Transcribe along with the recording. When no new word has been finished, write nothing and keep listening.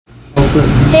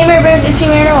Hey Mary Bears, it's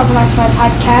me Mariner. Welcome back to my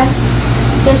podcast.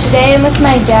 So today I'm with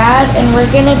my dad and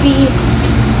we're gonna be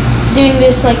doing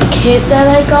this like kit that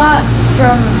I got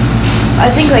from I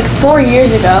think like 4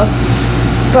 years ago.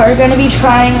 But we're gonna be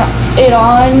trying it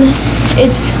on.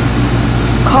 It's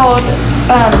called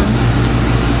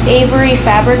Avery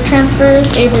Fabric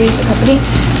Transfers. Avery is the company.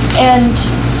 And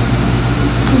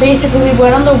basically we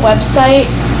went on the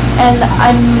website and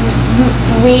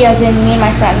we as in me and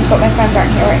my friends, but my friends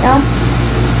aren't here right now.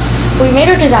 We made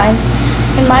our designs,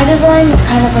 and my design is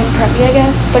kind of like preppy, I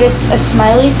guess, but it's a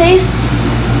smiley face,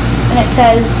 and it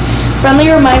says, friendly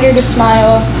reminder to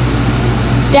smile.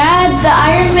 Dad, the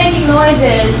iron's making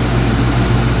noises.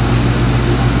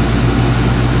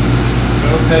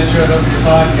 Go pet shut up your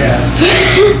podcast.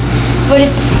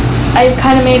 But I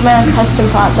kind of made my own custom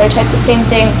font, so I typed the same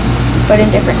thing, but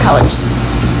in different colors.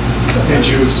 Did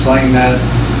you explain that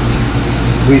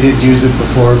we did use it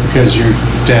before because your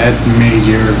dad made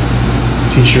your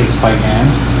t-shirts by hand?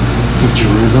 He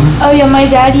drew them? Oh yeah, my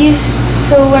dad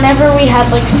so whenever we had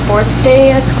like sports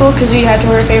day at school, because we had to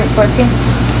wear our favorite sports team,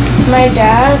 my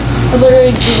dad would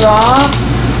literally draw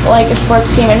like a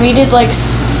sports team, and we did like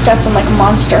stuff from like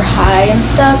Monster High and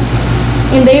stuff,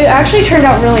 and they actually turned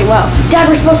out really well. Dad,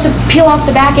 we're supposed to peel off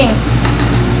the backing.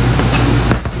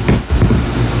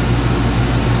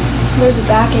 There's a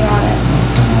backing on it.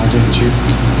 Oh, didn't you?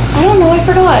 I don't know, I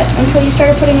forgot until you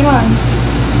started putting it on.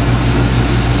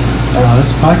 Oh,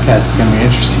 this podcast is going to be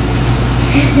interesting.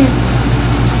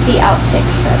 It's the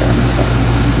outtakes that are important.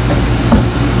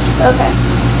 Okay.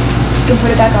 You can put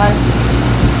it back on.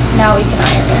 Now we can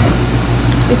iron it.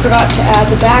 We forgot to add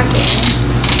the backing.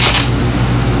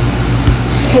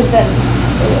 Because then,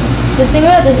 the thing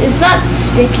about this, it's not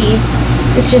sticky.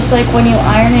 It's just like when you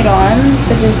iron it on,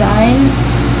 the design,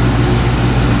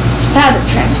 it's fabric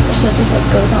transfer, so it just like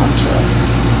goes onto it.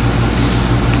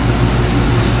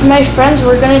 My friends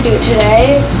were gonna do it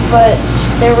today, but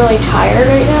they're really tired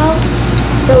right now,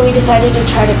 so we decided to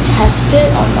try to test it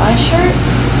on my shirt,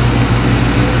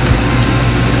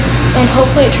 and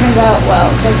hopefully it turns out well,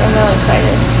 because I'm really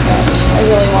excited, and I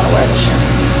really want to wear the shirt.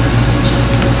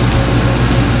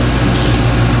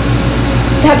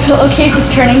 That pillowcase is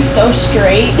turning so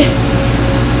straight.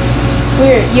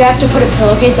 Weird, you have to put a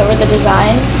pillowcase over the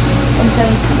design, and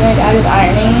since my dad is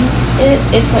ironing it,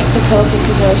 it's like the pillowcase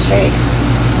is really straight.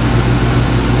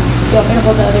 Do you want me to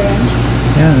hold the other end?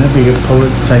 Yeah, that'd be good. Pull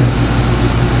it tight.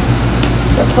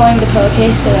 We're pulling the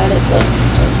pillowcase so that it like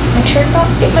stays. Make sure to not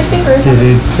get my finger. Did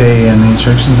it say in the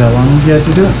instructions how long you had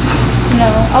to do it? No,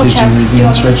 I'll check. Did you read the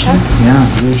instructions? check? Yeah,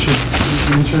 you should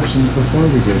read the instructions before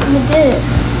we do it. I did.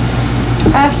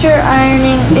 After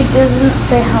ironing, it doesn't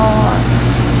say how long.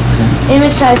 Okay.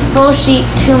 Image size, full sheet,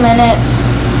 2 minutes.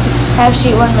 Half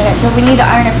sheet, 1 minute. So we need to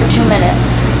iron it for 2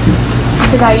 minutes.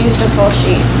 Because I used a full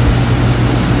sheet.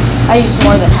 I used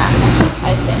more than half,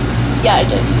 I think. Yeah, I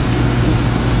did.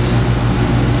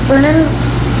 Vernon,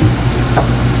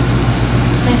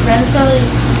 my friends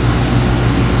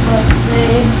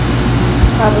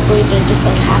probably did just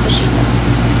like half a sheet.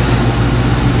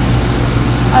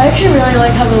 I actually really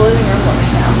like how the living room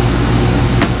looks now.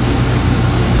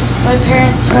 My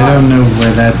parents I don't know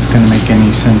where that's going to make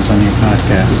any sense on your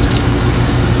podcast,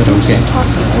 but okay.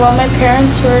 Well, my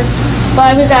parents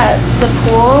I was at the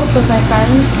pool with my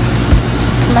friends.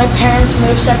 My parents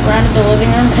moved stuff around in the living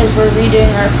room because we're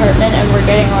redoing our apartment and we're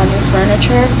getting all new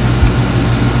furniture.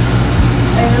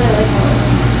 I really like how it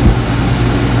looks.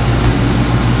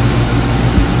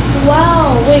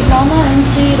 Wow, wait, Mama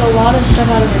emptied a lot of stuff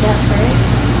out of her desk, right?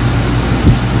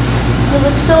 It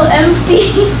looks so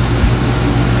empty.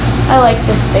 I like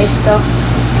this space though.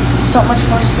 So much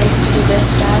more space to do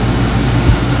this, Dad.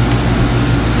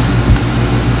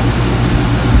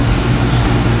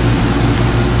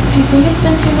 Do you think it's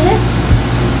been 2 minutes?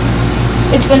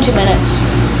 It's been 2 minutes.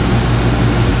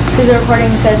 Because the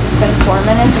recording says it's been 4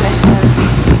 minutes, and we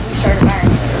started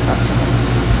ironing it at about 2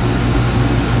 minutes.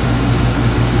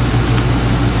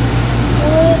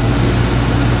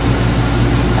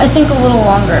 I think a little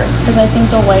longer, because I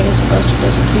think the light is supposed to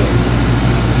disappear.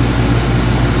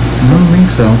 I don't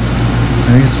think so.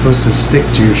 I think it's supposed to stick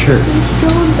to your shirt. It's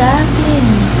still backing.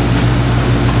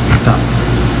 Stop.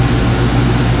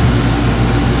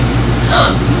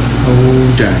 Oh,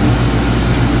 darn.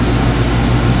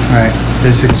 Alright,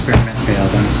 this experiment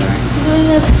failed, I'm sorry. It was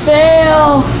a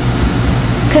fail.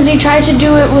 Because he tried to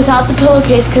do it without the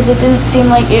pillowcase because it didn't seem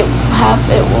like it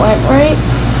went right.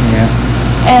 Yeah.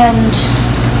 And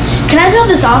can I throw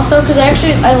this off though? Because I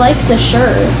like the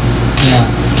shirt. Yeah,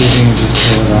 see if you can just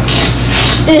pull it off.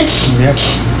 Yep.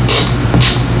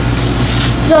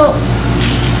 So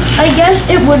I guess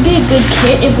it would be a good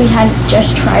kit if we hadn't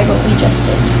just tried what we just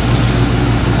did.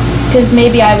 Because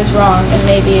maybe I was wrong, and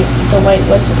maybe the white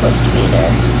was supposed to be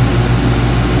there.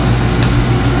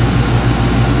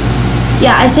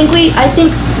 Yeah, I think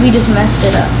we just messed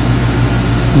it up.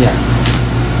 Yeah.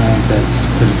 I think that's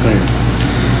pretty clear.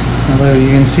 Although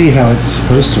you can see how it's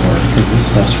supposed to work, because this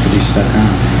stuff's pretty stuck on.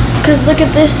 Because look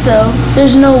at this, though.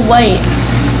 There's no white.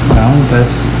 Well,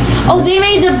 that's... Oh, they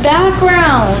made the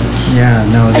background. Yeah,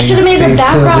 no, I should have made the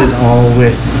background. They filled it all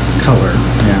with color,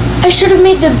 yeah. I should have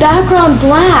made the background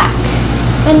black.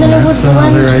 And then it would That's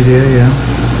blend. another idea, yeah.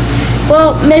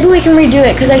 Well, maybe we can redo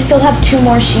it, because I still have 2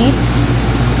 more sheets.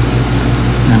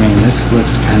 I mean, this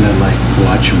looks kind of like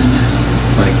Watchmen-esque,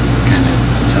 like kind of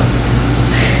tough.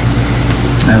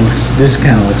 This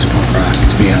kind of looks punk rock,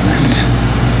 to be honest.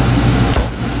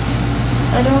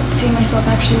 I don't see myself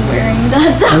actually wearing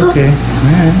that, though. Okay,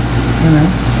 alright, you know.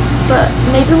 But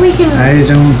maybe we can... I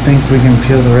don't think we can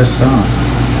peel the rest off.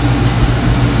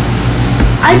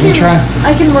 I can try.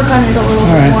 I can work on it a little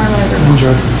bit more in my room.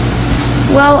 Enjoy.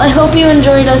 Well, I hope you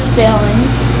enjoyed us failing.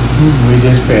 We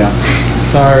did fail.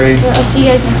 Sorry. I'll see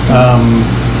you guys next time.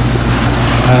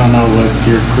 I don't know what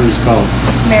your crew's called.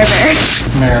 Mare Bears.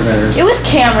 Mare Bears. It was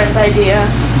Cameron's idea.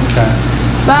 Okay.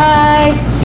 Bye.